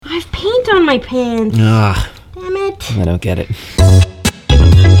my pants. Ugh, Damn it. I don't get it.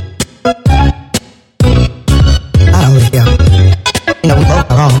 I don't really care. You know, we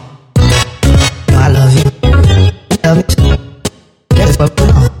both are wrong. You know, I love you. You love me too. That is what we're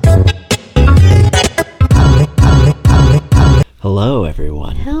on. Hello,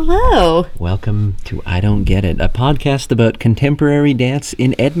 everyone. Hello. Welcome to I Don't Get It, a podcast about contemporary dance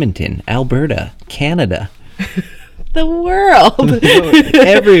in Edmonton, Alberta, Canada. The world.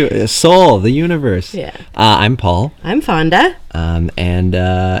 Seoul, the universe. Yeah. I'm Paul. I'm Fonda. And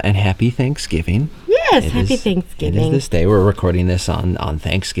happy Thanksgiving. Yes, happy It is Thanksgiving. this day. We're recording this on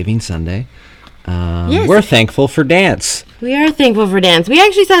Thanksgiving Sunday. Yes. We're thankful for dance. We are thankful for dance. We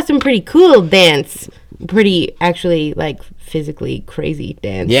actually saw some pretty cool dance. Pretty, actually, like, physically crazy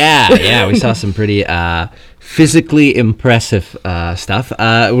dance. Yeah, we saw some pretty physically impressive stuff,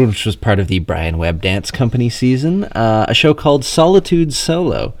 which was part of the Brian Webb Dance Company season, a show called Solitude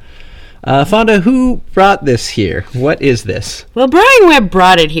Solo. Fonda, who brought this here? What is this? Well, Brian Webb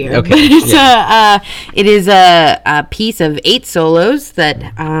brought it here. Okay, But it is a piece of 8 solos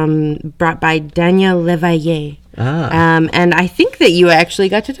that brought by Daniel Leveille. And I think that you actually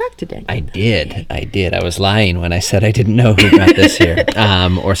got to talk to Daniel. I did. I was lying when I said I didn't know who brought this here,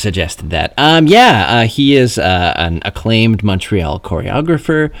 or suggested that. He is an acclaimed Montreal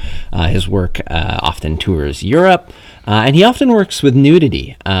choreographer. His work often tours Europe. And he often works with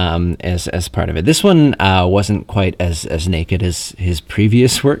nudity as part of it. This one wasn't quite as naked as his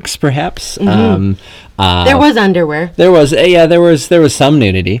previous works, perhaps. Mm-hmm. There was underwear. There was some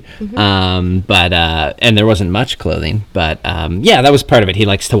nudity, but there wasn't much clothing. But that was part of it. He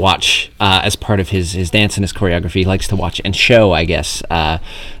likes to watch as part of his dance and his choreography. He likes to watch and show, I guess,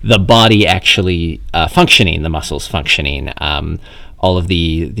 the body actually functioning, the muscles functioning. All of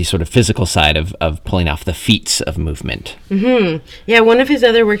the sort of physical side of pulling off the feats of movement. Mm-hmm. Yeah, one of his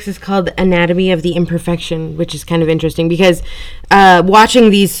other works is called Anatomy of the Imperfection, which is kind of interesting because watching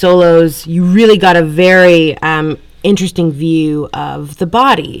these solos, you really got a very interesting view of the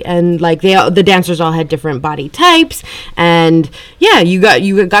body, and like the dancers all had different body types, and you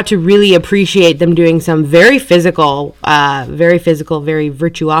got to really appreciate them doing some very physical, very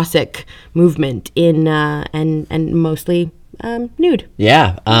virtuosic movement in and mostly nude.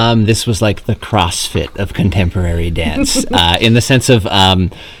 Yeah, this was like the CrossFit of contemporary dance, in the sense of to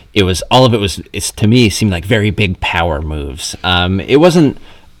me seemed like very big power moves. It wasn't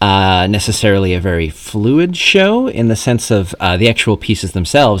necessarily a very fluid show in the sense of the actual pieces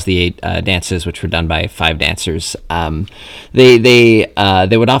themselves, the 8 dances, which were done by 5 dancers. They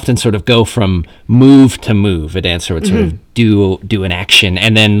would often sort of go from move to move. A dancer would sort of do an action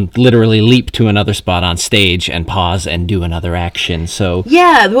and then literally leap to another spot on stage and pause and do another action. So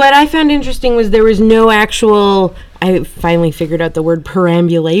what I found interesting was there was no actual. I finally figured out the word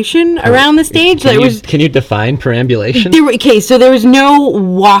perambulation around the stage. Can you define perambulation? So there was no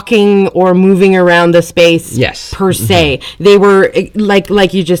walking or moving around the space per se. They were,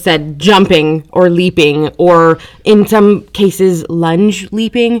 like you just said, jumping or leaping, or in some cases lunge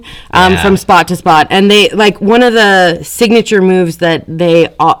leaping from spot to spot. And they, like, one of the signature moves that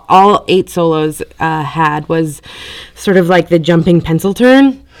they all 8 solos had was sort of like the jumping pencil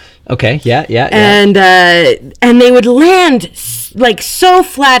turn. Okay, yeah. And they would land like so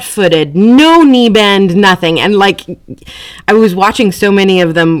flat-footed, no knee bend, nothing. And like, I was watching so many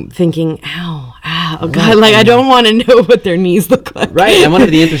of them thinking, ow, God, like I don't want to know what their knees look like. Right, and one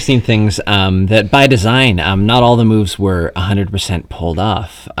of the interesting things that by design, not all the moves were 100% pulled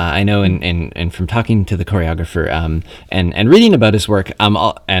off. I know, and from talking to the choreographer and reading about his work,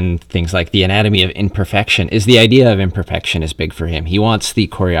 and things like the anatomy of imperfection, is the idea of imperfection is big for him. He wants the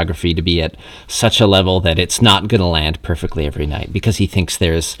choreography to be at such a level that it's not going to land perfectly every night, because he thinks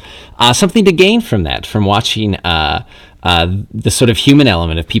there's something to gain from that, from watching the sort of human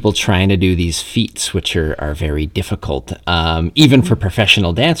element of people trying to do these feats, which are very difficult, even for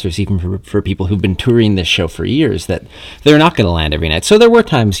professional dancers, even for people who've been touring this show for years, that they're not going to land every night. So there were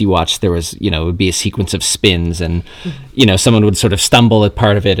times you watched, there was, it would be a sequence of spins, and, someone would sort of stumble at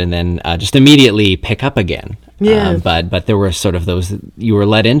part of it and then just immediately pick up again. Yeah. But there were sort of those that you were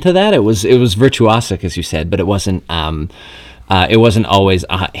led into that. It was virtuosic, as you said, but it wasn't always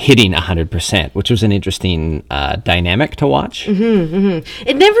hitting 100%, which was an interesting dynamic to watch.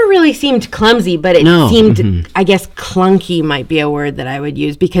 It never really seemed clumsy, but it seemed, I guess, clunky might be a word that I would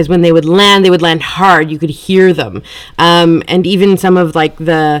use, because when they would land hard. You could hear them. And even some of like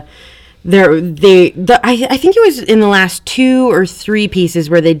the I think it was in the last 2 or 3 pieces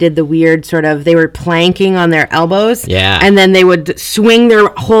where they did the weird sort of, they were planking on their elbows. Yeah. And then they would swing their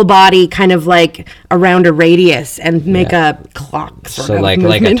whole body kind of like around a radius and make a clock sort So of like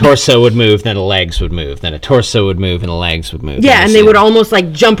movement. a torso would move, then the legs would move, then a torso would move, and the legs would move. Yeah, and they would almost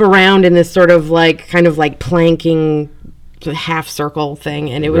like jump around in this sort of like kind of like planking half circle thing,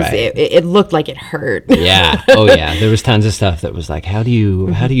 and it was Right. it looked like it hurt. Yeah. Oh, yeah. There was tons of stuff that was like, how do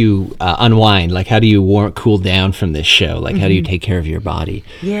you unwind? Like, how do you cool down from this show? Like, how do you take care of your body?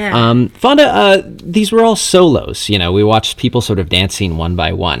 Yeah. Fonda, these were all solos. You know, we watched people sort of dancing one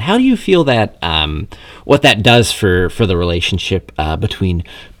by one. How do you feel that what that does for the relationship between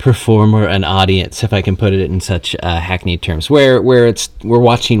performer and audience, if I can put it in such hackneyed terms, where we're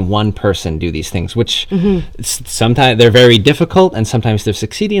watching one person do these things, which sometimes they're very difficult, and sometimes they're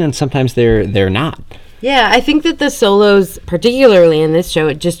succeeding, and sometimes they're not. Yeah, I think that the solos, particularly in this show,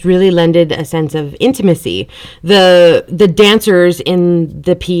 it just really lended a sense of intimacy. The dancers in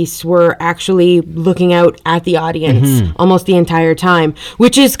the piece were actually looking out at the audience almost the entire time,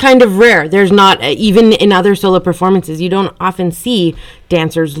 which is kind of rare. There's not, even in other solo performances, you don't often see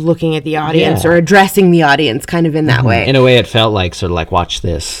dancers looking at the audience or addressing the audience kind of in that way. In a way, it felt like sort of like, watch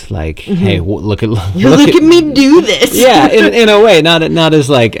this, like, hey, look at me do this. Yeah, in a way, not as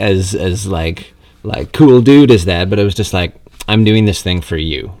like like cool dude as that, but it was just like, I'm doing this thing for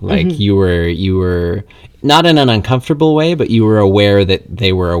you. Like you were not in an uncomfortable way, but you were aware that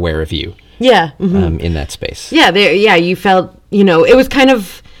they were aware of you. Yeah. In that space. Yeah, you felt, it was kind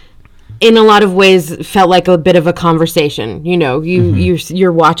of, in a lot of ways, felt like a bit of a conversation.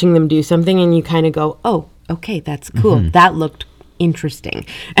 You're watching them do something and you kind of go, oh, okay, that's cool. That looked interesting.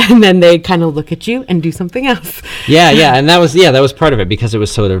 And then they kind of look at you and do something else. Yeah, and that was part of it, because it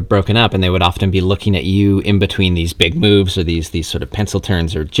was sort of broken up, and they would often be looking at you in between these big moves or these sort of pencil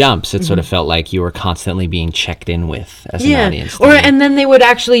turns or jumps. It sort of felt like you were constantly being checked in with as an audience. And then they would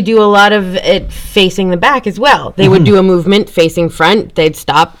actually do a lot of it facing the back as well. They would do a movement facing front, they'd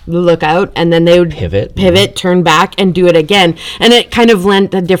stop, look out, and then they would pivot, turn back, and do it again. And it kind of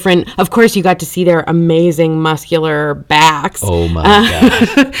lent a different, of course you got to see their amazing muscular backs. Oh my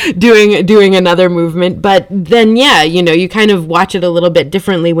gosh. doing another movement. But then, you kind of watch it a little bit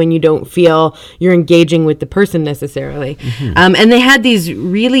differently when you don't feel you're engaging with the person necessarily. And they had these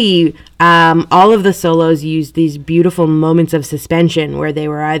really, all of the solos used these beautiful moments of suspension where they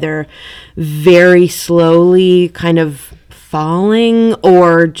were either very slowly kind of falling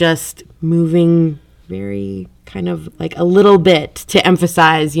or just moving very kind of like a little bit to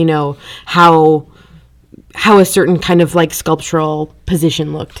emphasize, how a certain kind of like sculptural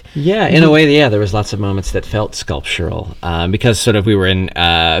position looked. Yeah, in a way, there was lots of moments that felt sculptural, because sort of we were in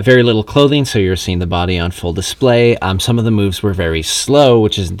very little clothing, so you were seeing the body on full display. Some of the moves were very slow,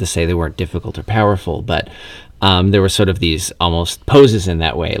 which isn't to say they weren't difficult or powerful, but there were sort of these almost poses in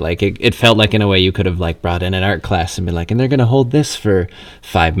that way. Like it felt like, in a way, you could have like brought in an art class and been like, and they're going to hold this for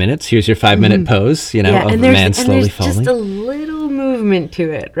 5 minutes. Here's your 5-minute pose, of a man slowly falling. Just a little movement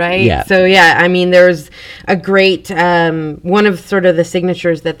to it, right? Yeah. So I mean, there was a great one of sort of the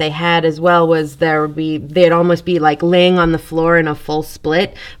signatures that they had as well was they'd almost be like laying on the floor in a full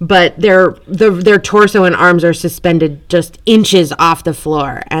split, but their torso and arms are suspended just inches off the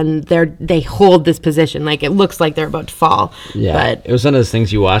floor, and they hold this position like it looks like they're about to fall. Yeah, but it was one of those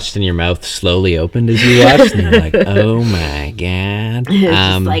things you watched and your mouth slowly opened as you watched, and you're like, oh my god. It's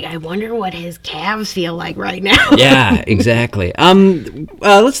just like, I wonder what his calves feel like right now. Yeah, exactly.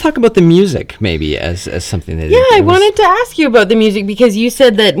 Let's talk about the music, maybe, as something that. Yeah, I wanted to ask you about the music, because you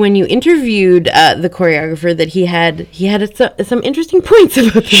said that when you interviewed the choreographer that he had some interesting points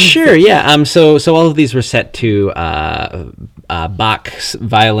about the Sure, music. yeah. So all of these were set to Bach's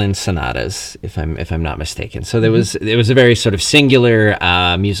violin sonatas, if I'm not mistaken. So there was a very sort of singular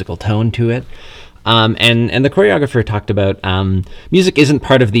musical tone to it. And the choreographer talked about music isn't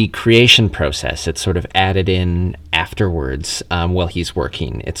part of the creation process. It's sort of added in afterwards while he's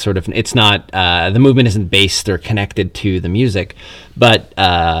working. It's not the movement isn't based or connected to the music, but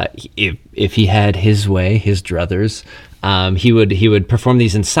if he had his way, his druthers, he would perform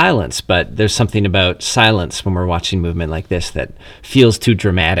these in silence. But there's something about silence when we're watching movement like this that feels too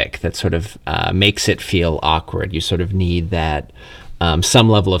dramatic, that sort of makes it feel awkward. You sort of need that some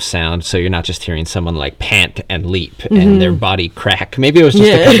level of sound, so you're not just hearing someone like pant and leap and their body crack. Maybe it was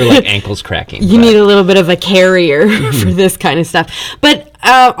just to cover like ankles cracking. You need a little bit of a carrier for this kind of stuff. But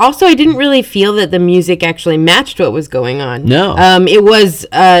also, I didn't really feel that the music actually matched what was going on. No. It was,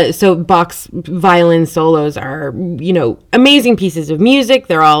 so Bach's violin solos are, amazing pieces of music.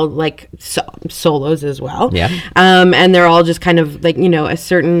 They're all like solos as well. Yeah. And they're all just kind of like, a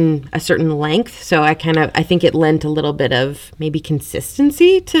certain length. So I think it lent a little bit of maybe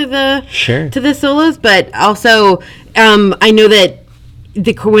consistency to the solos, but also, I know that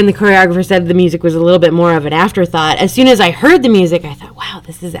when the choreographer said the music was a little bit more of an afterthought, as soon as I heard the music, I thought, wow,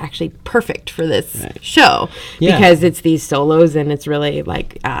 this is actually perfect for this show. Yeah. Because it's these solos and it's really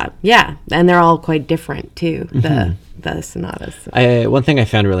like, and they're all quite different too, the sonatas. One thing I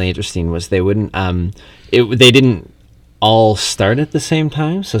found really interesting was they wouldn't, they didn't all start at the same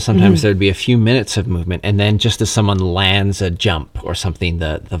time, so sometimes there'd be a few minutes of movement, and then just as someone lands a jump or something,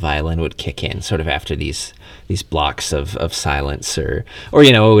 the violin would kick in sort of after these blocks of silence, or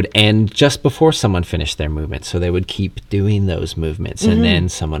it would end just before someone finished their movement, so they would keep doing those movements and then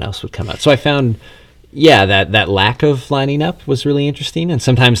someone else would come out. So I found that lack of lining up was really interesting, and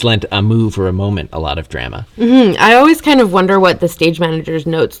sometimes lent a move or a moment a lot of drama. I always kind of wonder what the stage manager's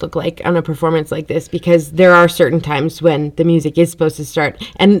notes look like on a performance like this, because there are certain times when the music is supposed to start,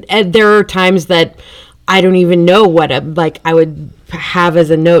 and there are times that I don't even know what I would have as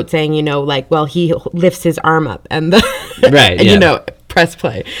a note saying, he lifts his arm up and press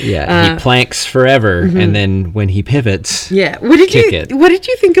play. Yeah, he planks forever, and then when he pivots, What did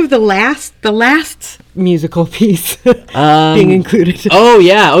you think of the last musical piece being included? Oh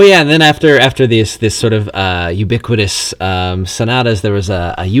yeah, and then after this sort of ubiquitous sonatas, there was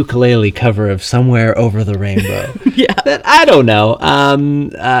a ukulele cover of "Somewhere Over the Rainbow." That I don't know.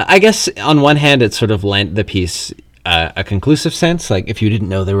 I guess on one hand, it sort of lent the piece a conclusive sense. Like if you didn't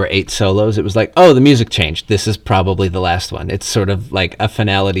know there were 8 solos, it was like, oh, the music changed. This is probably the last one. It's sort of like a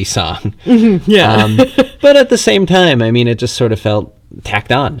finality song. But at the same time, I mean, it just sort of felt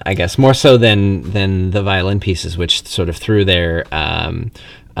tacked on, I guess, more so than the violin pieces, which sort of through their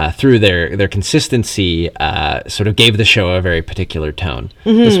consistency sort of gave the show a very particular tone.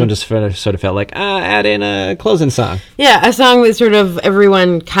 This one just sort of felt like add in a closing song. Yeah, a song that sort of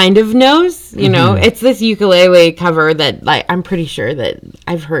everyone kind of knows. It's this ukulele cover that I'm pretty sure that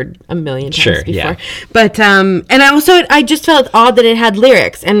I've heard a million times before. Yeah. But and I just felt odd that it had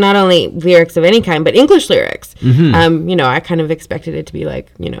lyrics, and not only lyrics of any kind, but English lyrics. I kind of expected it to be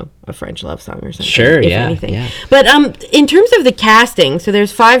like a French love song or something. Sure, if anything. Yeah. But in terms of the casting, so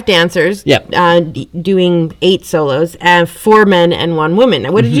there's 5 dancers doing 8 solos, 4 men and 1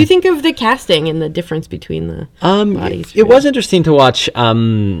 woman. What did you think of the casting and the difference between the bodies? It was interesting to watch. All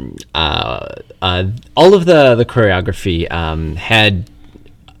of the choreography had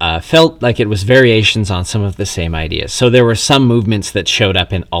felt like it was variations on some of the same ideas. So there were some movements that showed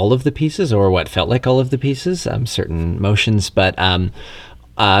up in all of the pieces, or what felt like all of the pieces, certain motions, but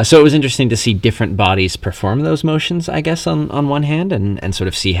so it was interesting to see different bodies perform those motions, I guess, on one hand, and sort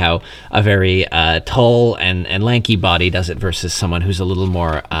of see how a very tall and lanky body does it versus someone who's a little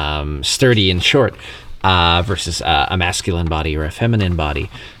more sturdy and short, versus a masculine body or a feminine body.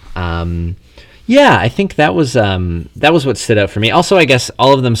 I think that was what stood out for me. Also, I guess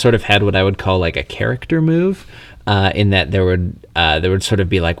all of them sort of had what I would call like a character move. In that there would sort of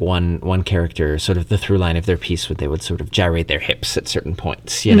be like one character, sort of the through line of their piece, they would sort of gyrate their hips at certain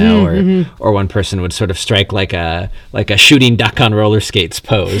points, or one person would sort of strike like a shooting duck on roller skates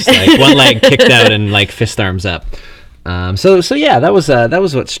pose, like one leg kicked out and like fist arms up. So that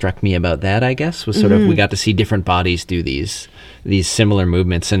was what struck me about that, I guess, was sort of we got to see different bodies do these similar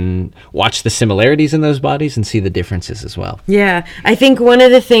movements and watch the similarities in those bodies and see the differences as well. Yeah, I think one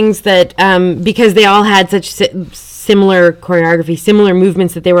of the things that, because they all had such similar choreography, similar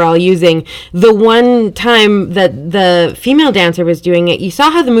movements that they were all using, the one time that the female dancer was doing it, you saw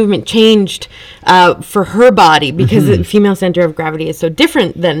how the movement changed for her body, because the female center of gravity is so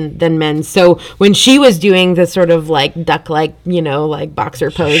different than men's. So when she was doing the sort of like duck-like, like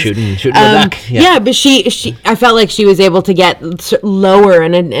boxer pose, shooting the duck. Yeah, but she I felt like she was able to get lower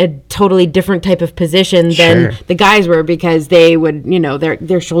in a totally different type of position than the guys were, because they would,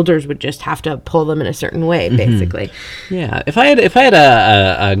 their shoulders would just have to pull them in a certain way, basically. Yeah, if I had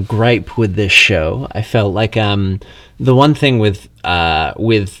a gripe with this show, I felt like the one thing with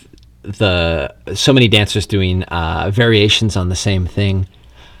the so many dancers doing variations on the same thing,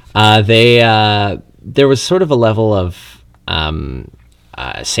 there was sort of a level of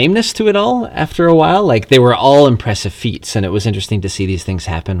sameness to it all after a while. Like they were all impressive feats, and it was interesting to see these things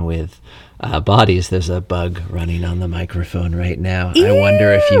happen with bodies. There's a bug running on the microphone right now. Ew! I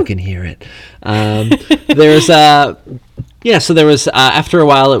wonder if you can hear it. So there was after a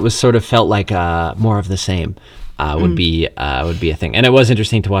while it was sort of felt like more of the same. would be a thing. And it was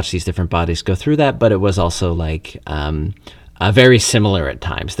interesting to watch these different bodies go through that, but it was also like very similar at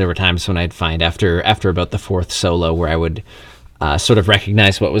times. There were times when I'd find after about the fourth solo where I would sort of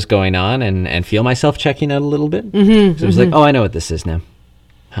recognize what was going on and feel myself checking out a little bit. So it was like, oh, I know what this is now.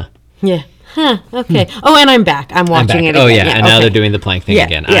 Yeah. Huh. Okay. Oh, and I'm back. I'm watching it again. Oh, yeah. And now they're doing the plank thing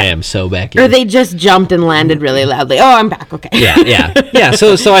again. Yeah. I am so back. Or they just jumped and landed really loudly. Oh, I'm back. Okay. Yeah.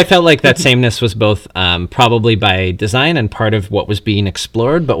 So I felt like that sameness was both probably by design and part of what was being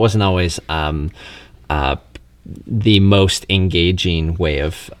explored, but wasn't always the most engaging way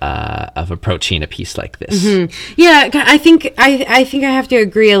of approaching a piece like this. Yeah, I think I have to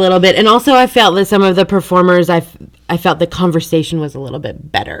agree a little bit, and also I felt that some of the performers, I felt the conversation was a little bit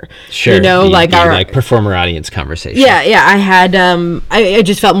better. Sure, you know, like our like performer audience conversation. Yeah. I had I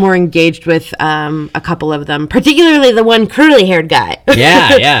just felt more engaged with a couple of them, particularly the one curly haired guy.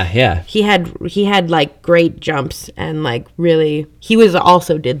 Yeah. He had like great jumps and like really he was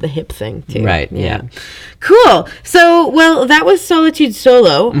also did the hip thing too. Right. Yeah. Cool. So, well, that was Solitude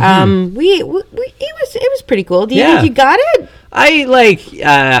Solo. It was pretty cool. Do you think you got it? I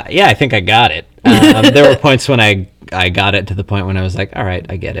think I got it. There were points when I got it to the point when I was like, all right,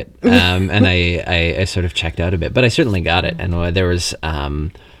 I get it. And I sort of checked out a bit, but I certainly got it. And there was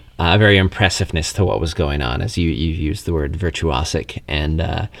a very impressiveness to what was going on, as you used the word virtuosic,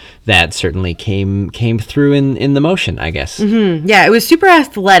 and that certainly came through in the motion, I guess. Yeah, it was super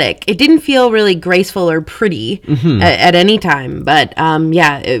athletic. It didn't feel really graceful or pretty at any time, but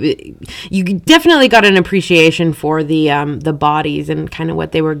you definitely got an appreciation for the bodies and kind of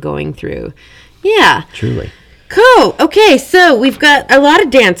what they were going through. Yeah, truly. Cool. Okay, so we've got a lot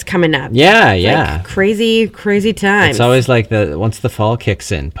of dance coming up. Yeah. Like crazy times. It's always like once the fall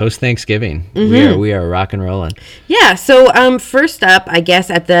kicks in, post Thanksgiving, we are rock and rolling. Yeah. So first up, I guess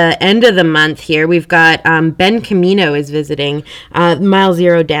at the end of the month here, we've got Ben Camino is visiting Mile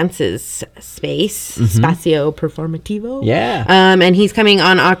Zero Dance's space, Spazio Performativo. Yeah. And he's coming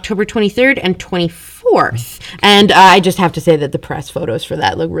on October 23rd and 24th. And I just have to say that the press photos for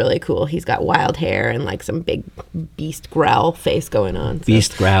that look really cool. He's got wild hair and like some big beast growl face going on. So.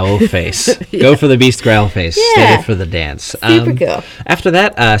 Beast growl face. Go for the beast growl face. Stay it for the dance. Super cool. After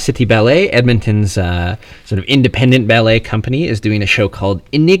that, City Ballet, Edmonton's sort of independent ballet company, is doing a show called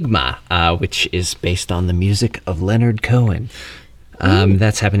Enigma, which is based on the music of Leonard Cohen.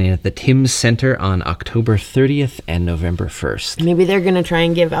 That's happening at the Timms Center on October 30th and November 1st. Maybe they're going to try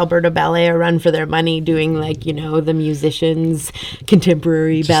and give Alberta Ballet a run for their money doing, like, you know, the musicians,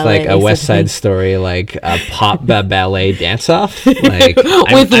 contemporary ballet. Just like a West Side Story, like a pop ballet dance-off. Like,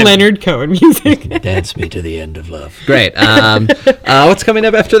 with Leonard Cohen music. Dance me to the end of love. Great. What's coming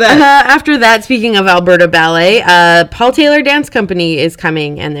up after that? After that, speaking of Alberta Ballet, Paul Taylor Dance Company is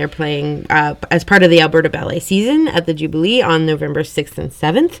coming, and they're playing as part of the Alberta Ballet season at the Jubilee on November 6th and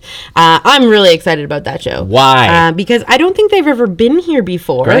 7th. I'm really excited about that show. Why? Because I don't think they've ever been here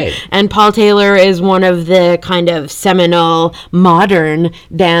before. Great. And Paul Taylor is one of the kind of seminal modern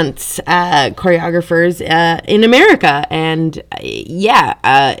dance choreographers in America. And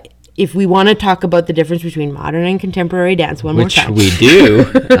if we want to talk about the difference between modern and contemporary dance more time. Which we do.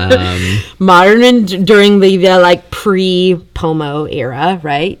 Modern and during the like pre-Pomo era,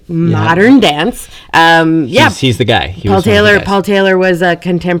 right? Modern dance. He's the guy. Paul Taylor was a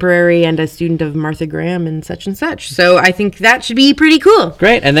contemporary and a student of Martha Graham and such. So I think that should be pretty cool.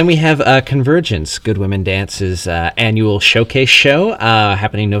 Great. And then we have Convergence, Good Women Dance's annual showcase show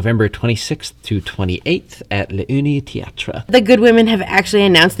happening November 26th to 28th at Le Uni Théâtre. The Good Women have actually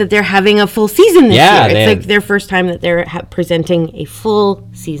announced that they're having a full season this year. It's like their first time that they're presenting a full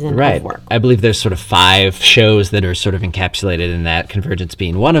season of work. I believe there's sort of 5 shows that are sort of encapsulated in that, Convergence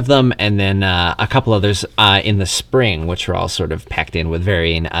being one of them, and then a couple others in the spring, which are all sort of packed in with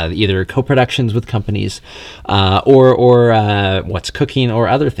varying either co-productions with companies or what's cooking or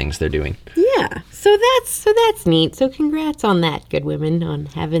other things they're doing. Yeah, so that's neat. So congrats on that, Good Women, on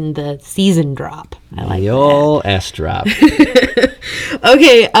having the season drop. I like the old S drop.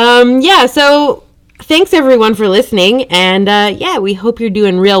 Okay, so thanks everyone for listening, and we hope you're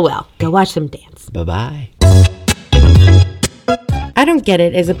doing real well. Go watch some dance. Bye-bye. I Don't Get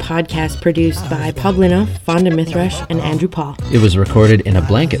It is a podcast produced by Paul Glinoff, Fonda Mithrush, and Andrew Paul. It was recorded in a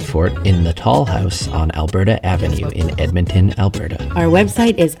blanket fort in the Tall House on Alberta Avenue in Edmonton, Alberta. Our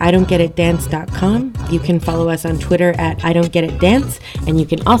website is idon'tgetitdance.com. You can follow us on Twitter at idon'tgetitdance, and you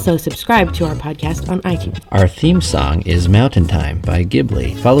can also subscribe to our podcast on iTunes. Our theme song is Mountain Time by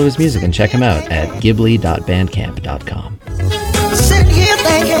Ghibli. Follow his music and check him out at ghibli.bandcamp.com. Sitting here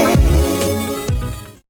thinking